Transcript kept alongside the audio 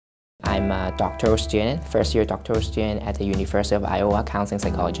I'm a doctoral student, first-year doctoral student at the University of Iowa Counseling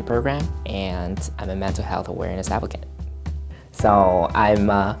Psychology program, and I'm a mental health awareness advocate. So I'm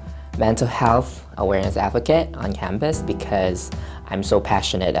a mental health awareness advocate on campus because I'm so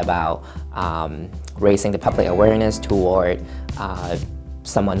passionate about raising the public awareness toward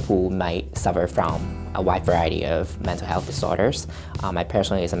someone who might suffer from a wide variety of mental health disorders. I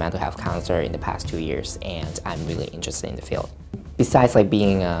personally is a mental health counselor in the past 2 years, and I'm really interested in the field. Besides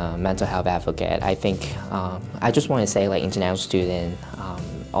being a mental health advocate, I think I just want to say international students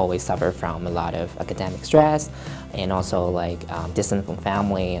always suffer from a lot of academic stress, and also distance from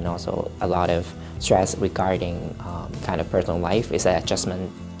family, and also a lot of stress regarding kind of personal life. Is an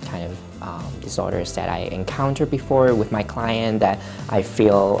adjustment kind of disorders that I encountered before with my client that I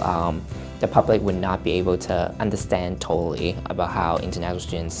feel the public would not be able to understand totally about how international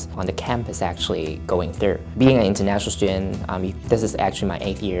students on the campus actually going through. Being an international student, this is actually my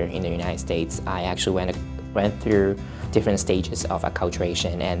 8th year in the United States. I actually went through different stages of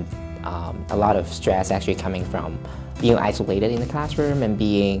acculturation, and a lot of stress actually coming from being isolated in the classroom and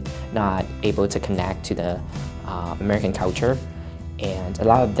being not able to connect to the American culture. And a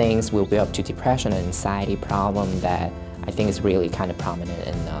lot of things will build up to depression and anxiety problem that I think is really kind of prominent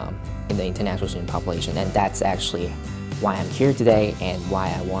in the international student population. And that's actually why I'm here today, and why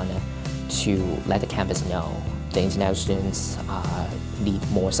I want to let the campus know the international students need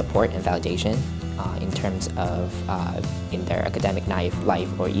more support and validation in terms of in their academic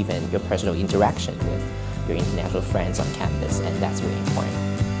life, or even your personal interaction with your international friends on campus, and that's really important.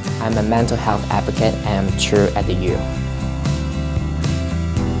 I'm a mental health advocate, and I'm true at the U.